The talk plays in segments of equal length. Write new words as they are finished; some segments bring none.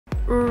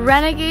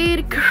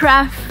Renegade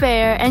craft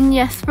fair, and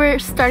yes, we're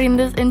starting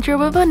this intro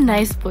with a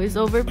nice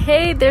voiceover.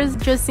 Hey, there's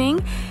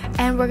Justine,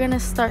 and we're gonna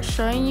start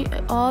showing you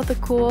all the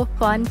cool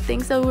fun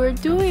things that we're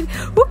doing.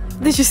 Whoop,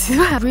 did you see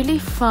that? Really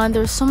fun.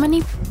 There's so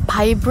many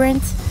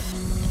vibrant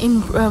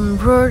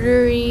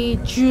embroidery,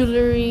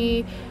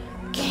 jewelry,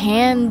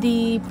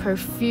 candy,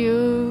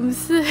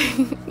 perfumes,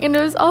 and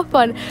it was all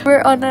fun.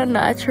 We're on a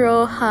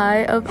natural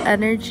high of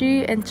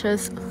energy and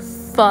just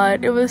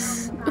fun. It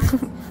was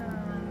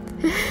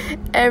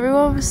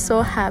everyone was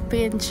so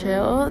happy and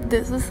chill.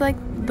 This was like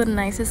the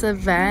nicest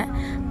event,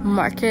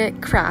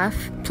 market,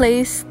 craft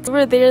place. We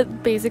were there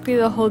basically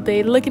the whole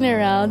day, looking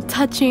around,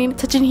 touching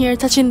here,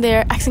 touching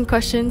there, asking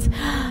questions,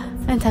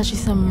 and touching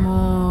some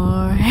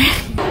more.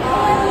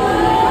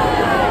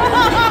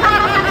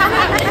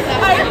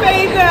 I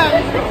paid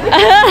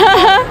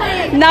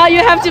them. Now you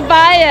have to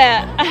buy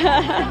it.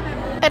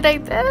 And I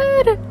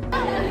did.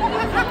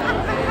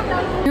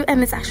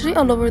 And it's actually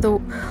all over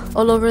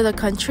the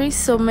country,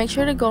 so make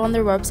sure to go on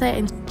their website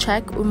and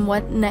check in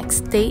what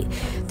next date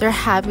they're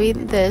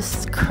having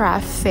this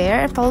craft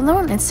fair, and follow them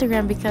on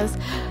Instagram, because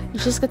you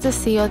just get to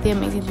see all the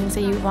amazing things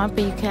that you want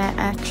but you can't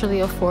actually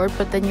afford,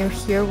 but then you're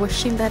here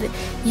wishing that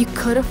you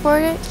could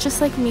afford it,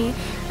 just like me,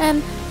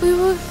 and we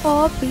will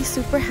all be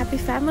super happy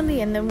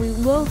family, and then we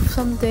will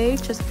someday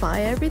just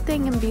buy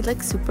everything and be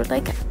like super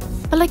like.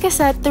 But like I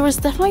said, there was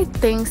definitely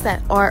things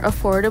that are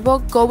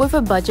affordable. Go with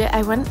a budget.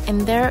 I went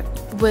in there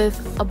with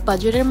a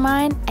budget in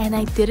mind, and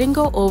I didn't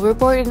go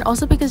overboard, and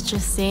also because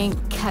Justine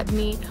kept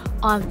me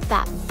on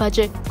that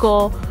budget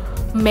goal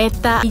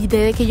meta. Y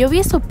desde que yo vi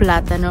eso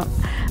plátano,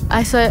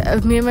 I saw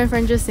me and my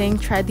friend Justine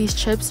tried these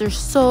chips. They're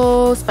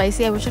so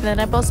spicy. I wish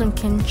I bought some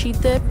kimchi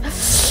dip.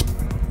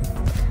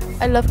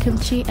 I love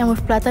kimchi, and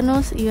with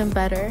plátanos even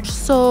better.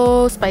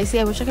 So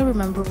spicy. I wish I could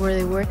remember where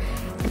they were.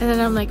 And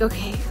then I'm like,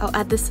 okay, I'll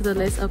add this to the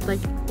list of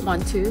like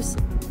want-tos.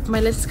 My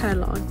list is kind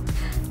of long.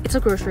 It's a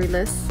grocery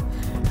list,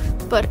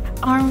 but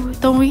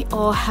don't we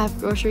all have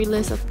grocery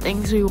lists of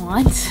things we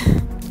want?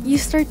 You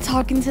start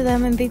talking to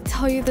them and they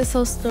tell you this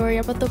whole story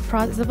about the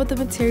process, about the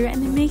material,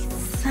 and it makes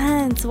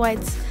sense why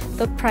it's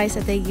the price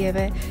that they give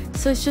it.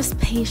 So it's just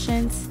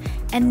patience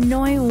and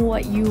knowing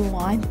what you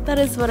want. That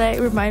is what I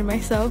remind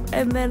myself.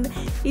 And then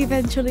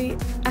eventually,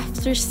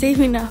 after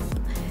saving up,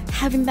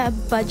 having that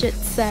budget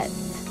set,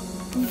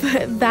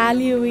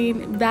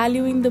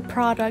 valuing the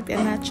product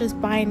and not just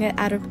buying it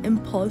out of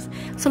impulse.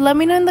 So let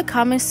me know in the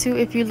comments too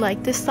if you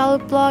like this style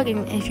of vlog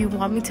and if you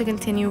want me to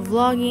continue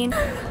vlogging.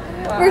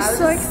 Wow, we're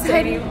so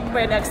excited.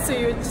 Right next to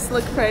you, just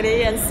look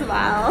pretty and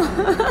smile.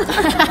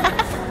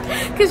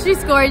 Because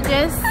she's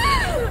gorgeous.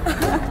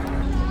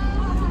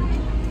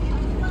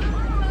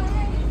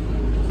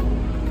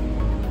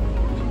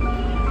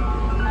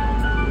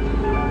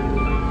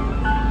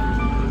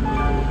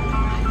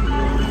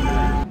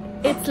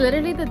 It's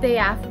literally the day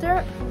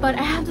after, but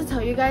I have to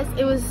tell you guys,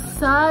 it was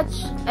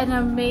such an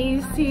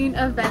amazing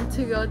event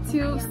to go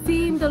to.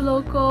 Seeing the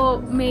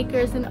local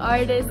makers and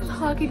artists,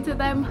 talking to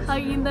them,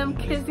 hugging them,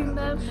 kissing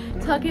them,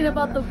 talking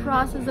about the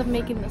process of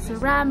making the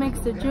ceramics,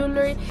 the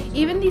jewelry.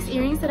 Even these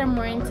earrings that I'm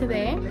wearing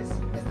today,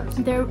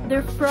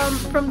 they're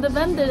from the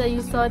vendor that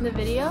you saw in the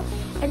video,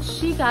 and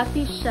she got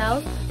these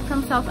shells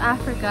from South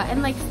Africa.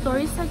 And like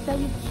stories like that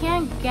you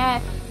can't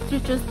get through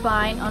just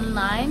buying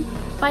online.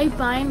 By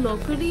buying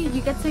locally, you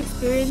get to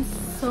experience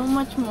so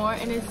much more,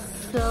 and it's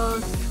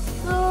so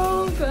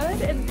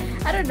good. And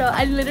I don't know,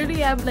 I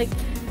literally am like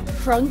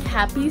drunk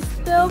happy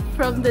still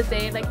from the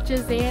day. Like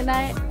Jose and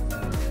I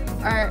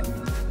are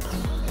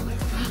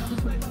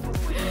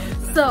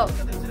so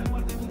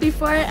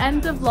before I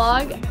end the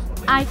vlog,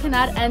 I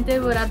cannot end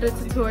it without the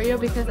tutorial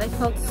because I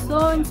felt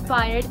so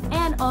inspired.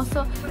 And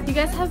also you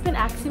guys have been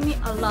asking me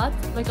a lot,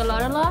 like a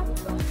lot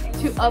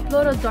to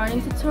upload a darning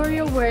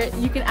tutorial where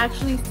you can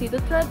actually see the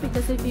thread,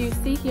 because if you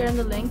see here in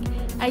the link,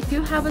 I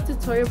do have a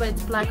tutorial but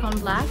it's black on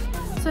black.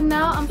 So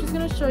now I'm just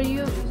going to show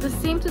you the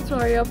same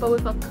tutorial but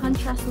with a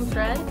contrasting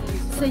thread,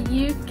 so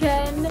you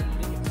can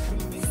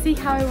see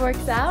how it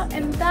works out,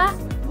 and that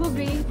will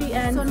be the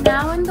end. So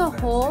now in the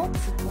hole,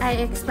 I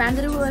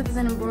expanded it with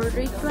an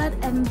embroidery thread,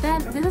 and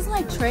then this is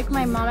my trick.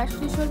 My mom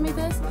actually showed me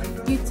this.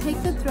 You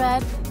take the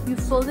thread, you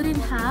fold it in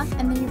half,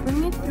 and then you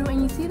bring it through,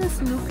 and you see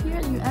this loop here,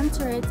 you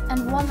enter it,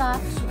 and voila,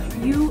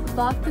 you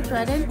lock the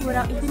thread in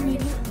without even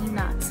needing any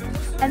knots.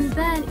 And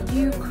then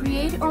you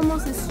create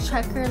almost this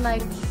checker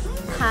like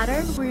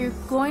pattern where you're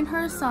going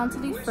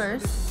horizontally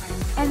first,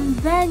 and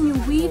then you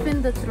weave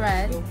in the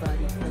thread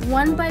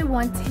one by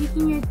one,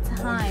 taking your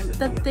time.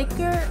 The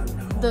thicker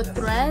the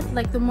thread,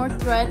 like the more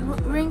thread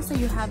rings that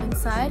you have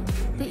inside,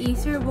 the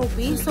easier it will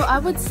be. So I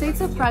would say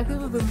to practice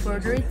with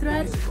embroidery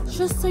thread,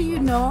 just so you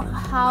know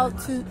how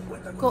to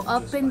go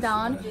up and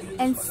down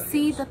and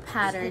see the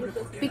pattern,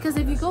 because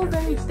if you go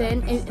very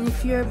thin and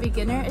if you're a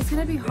beginner, it's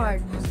gonna be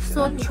hard.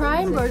 So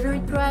try embroidery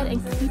thread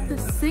and keep the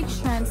 6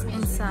 strands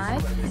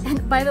inside.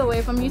 And by the way,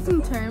 if I'm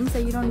using terms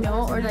that you don't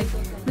know or like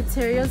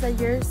materials that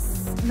you're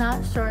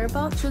not sure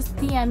about, just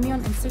DM me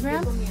on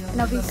Instagram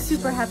and I'll be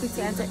super happy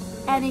to answer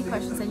any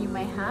questions that you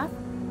might have.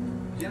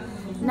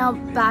 Now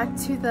back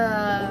to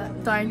the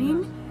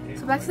darning.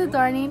 So back to the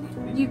darning,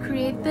 you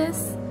create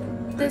this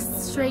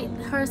straight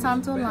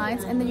horizontal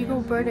lines and then you go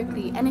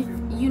vertically. And if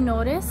you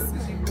notice,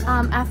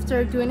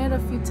 after doing it a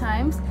few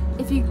times,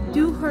 if you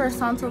do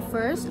horizontal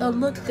first, it'll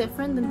look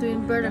different than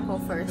doing vertical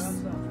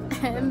first.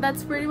 And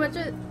that's pretty much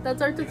it.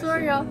 That's our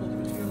tutorial.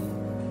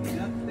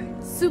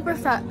 Super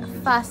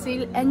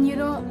fácil, and you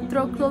don't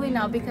throw clothing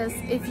out, because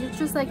if you're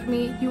just like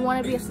me, you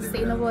want to be as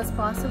sustainable as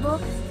possible,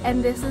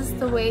 and this is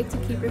the way to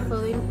keep your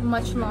clothing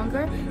much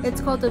longer. It's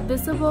called the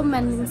visible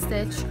mending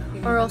stitch,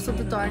 or also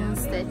the darning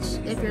stitch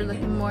if you're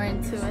looking more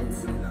into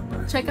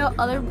it. Check out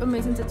other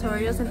amazing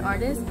tutorials and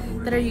artists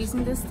that are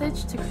using this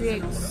stitch to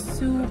create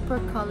super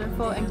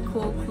colorful and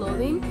cool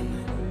clothing.